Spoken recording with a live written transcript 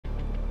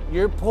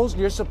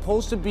You're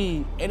supposed to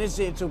be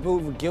innocent to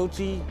prove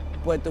guilty,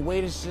 but the way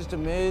the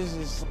system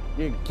is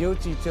you're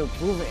guilty to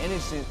prove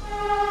innocent.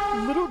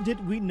 Little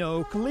did we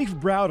know Kalief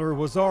Browder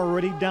was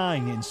already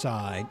dying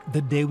inside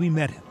the day we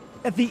met him.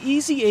 At the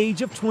easy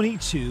age of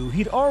 22,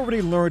 he'd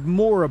already learned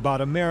more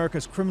about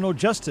America's criminal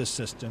justice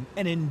system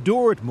and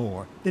endured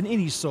more than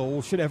any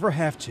soul should ever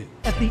have to.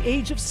 At the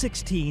age of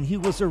 16, he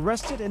was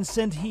arrested and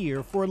sent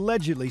here for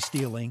allegedly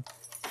stealing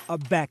a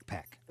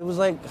backpack. It was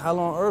like hell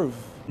on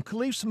earth.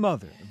 Kalief's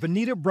mother,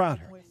 Vanita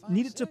Browder,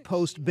 needed to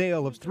post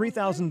bail of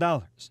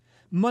 $3,000.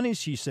 Money,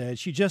 she said,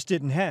 she just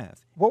didn't have.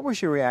 What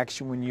was your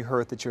reaction when you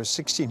heard that your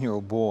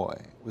 16-year-old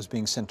boy was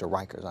being sent to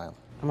Rikers Island?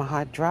 My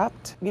heart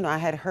dropped. You know, I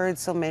had heard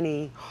so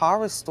many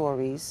horror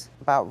stories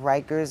about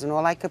Rikers, and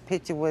all I could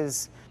picture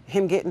was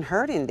him getting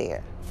hurt in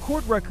there.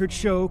 Court records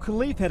show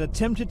Kalief had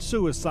attempted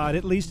suicide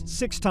at least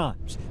 6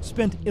 times,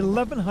 spent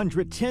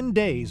 1,110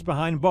 days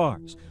behind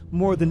bars,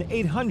 more than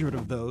 800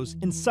 of those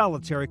in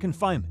solitary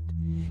confinement.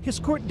 His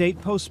court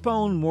date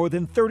postponed more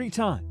than 30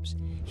 times.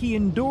 He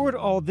endured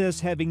all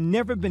this having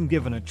never been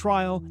given a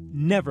trial,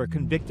 never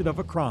convicted of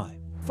a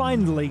crime.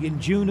 Finally, in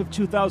June of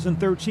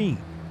 2013,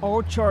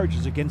 all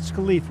charges against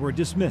Kalief were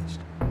dismissed.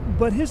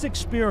 But his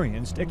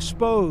experience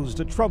exposed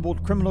a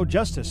troubled criminal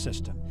justice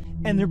system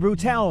and the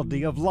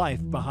brutality of life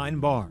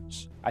behind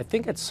bars. I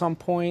think at some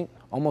point,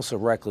 almost a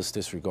reckless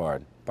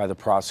disregard by the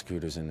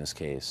prosecutors in this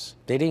case.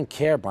 They didn't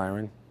care,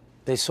 Byron.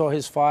 They saw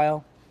his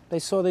file, they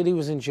saw that he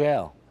was in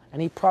jail,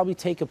 and he'd probably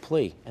take a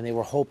plea, and they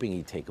were hoping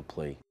he'd take a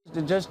plea.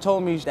 The judge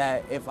told me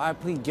that if I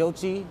plead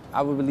guilty,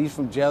 I would release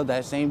from jail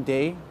that same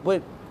day,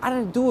 but I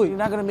didn't do it. You're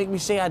not gonna make me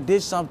say I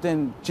did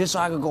something just so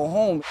I could go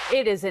home.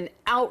 It is an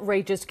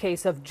outrageous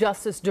case of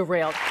justice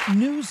derailed.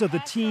 News of the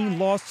teen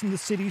lost in the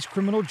city's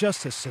criminal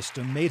justice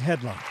system made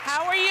headlines.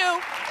 How are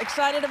you?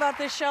 Excited about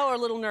this show or a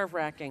little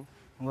nerve-wracking?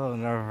 A little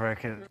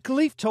nerve-wracking.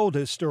 Kalief told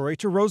his story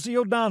to Rosie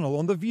O'Donnell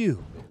on The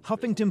View,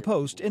 Huffington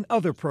Post, and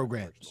other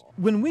programs.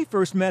 When we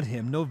first met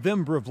him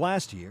November of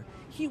last year,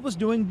 he was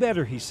doing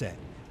better, he said.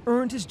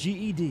 Earned his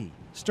GED,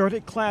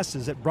 started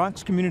classes at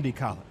Bronx Community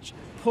College,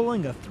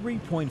 pulling a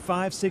 3.56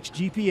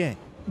 GPA.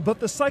 But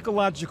the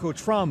psychological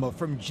trauma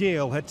from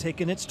jail had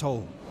taken its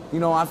toll. You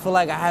know, I feel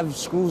like I have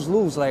screws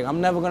loose, like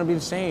I'm never gonna be the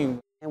same.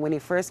 And when he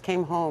first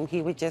came home,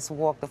 he would just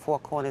walk the 4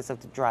 corners of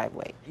the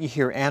driveway. You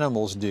hear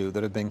animals do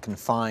that have been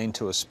confined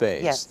to a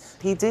space. Yes,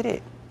 he did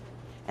it.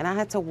 And I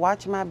had to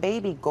watch my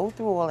baby go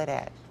through all of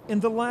that. In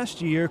the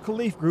last year,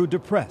 Kalief grew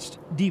depressed,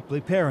 deeply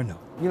paranoid.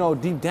 You know,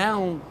 deep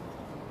down,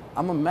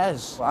 I'm a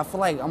mess. I feel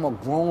like I'm a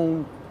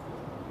grown,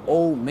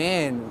 old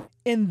man.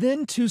 And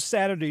then 2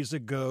 Saturdays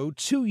ago,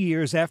 2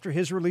 years after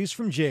his release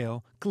from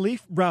jail,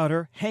 Kalief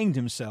Browder hanged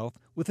himself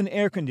with an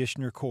air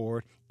conditioner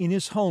cord in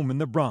his home in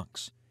the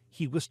Bronx.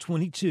 He was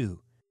 22.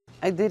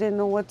 I didn't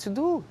know what to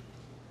do.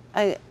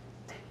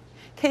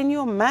 Can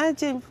you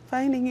imagine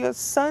finding your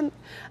son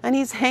and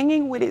he's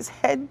hanging with his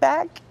head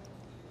back?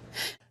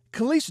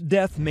 Kalief's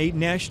death made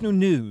national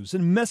news,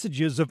 and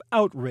messages of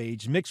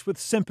outrage mixed with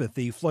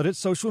sympathy flooded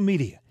social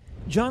media.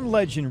 John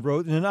Legend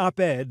wrote in an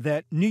op-ed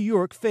that New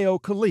York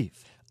failed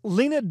Kalief.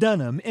 Lena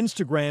Dunham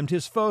Instagrammed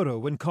his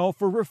photo and called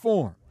for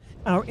reform.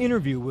 Our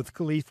interview with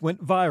Kalief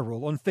went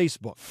viral on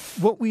Facebook.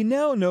 What we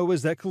now know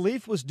is that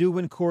Kalief was due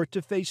in court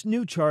to face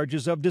new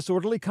charges of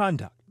disorderly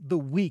conduct the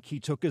week he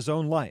took his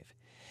own life.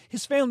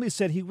 His family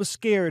said he was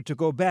scared to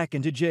go back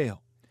into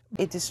jail.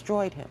 It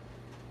destroyed him.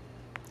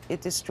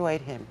 It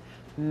destroyed him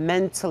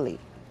mentally.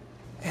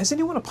 Has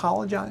anyone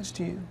apologized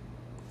to you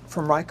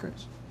from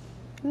Rikers?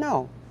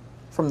 No.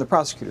 From the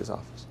prosecutor's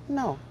office?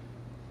 No.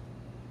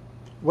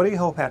 What do you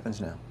hope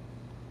happens now?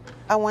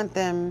 I want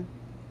them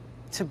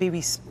to be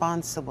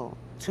responsible,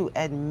 to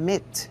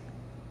admit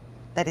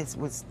that it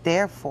was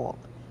their fault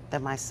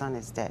that my son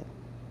is dead.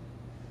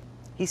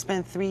 He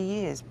spent 3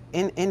 years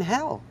in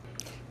hell.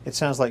 It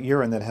sounds like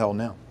you're in that hell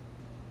now.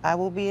 I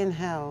will be in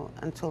hell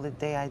until the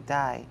day I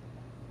die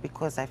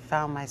because I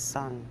found my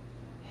son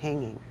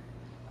hanging.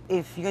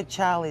 If your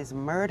child is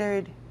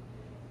murdered,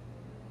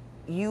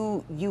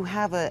 you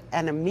have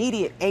an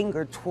immediate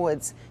anger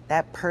towards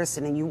that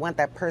person, and you want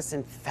that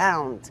person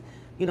found,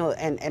 you know,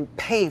 and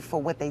pay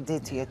for what they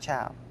did to your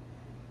child.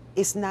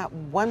 It's not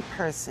one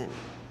person,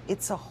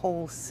 it's a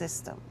whole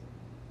system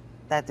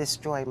that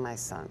destroyed my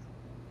son.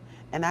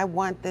 And I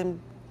want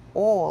them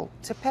all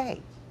to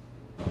pay.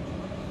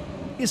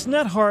 It's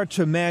not hard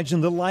to imagine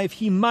the life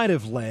he might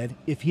have led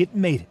if he had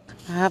made it.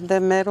 I have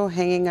the medal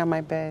hanging on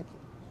my bed.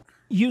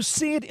 You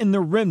see it in the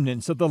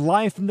remnants of the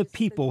life and the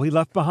people he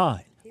left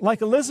behind,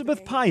 like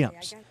Elizabeth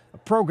Payams, a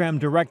program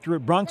director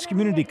at Bronx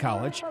Community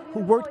College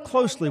who worked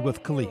closely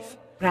with Kalief.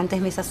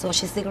 Granted his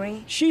associate's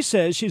degree. She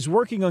says she's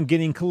working on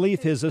getting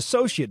Kalief his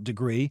associate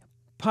degree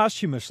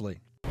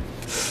posthumously.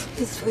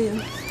 It's for you.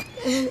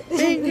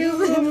 Thank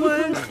you so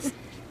much.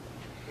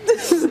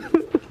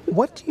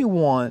 What do you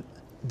want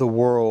the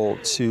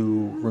world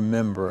to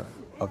remember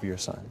of your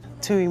son?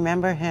 To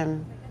remember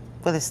him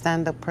for the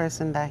stand-up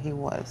person that he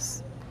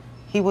was.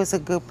 He was a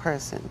good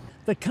person.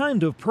 The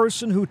kind of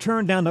person who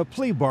turned down a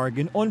plea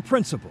bargain on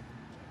principle.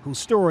 whose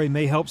story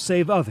may help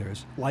save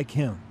others like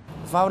him.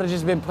 If I would have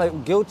just been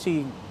pled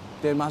guilty,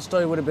 then my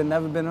story would have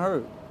never been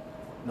heard.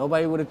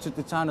 Nobody would have took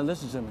the time to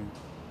listen to me.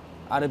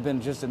 I'd have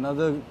been just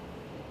another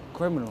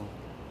criminal.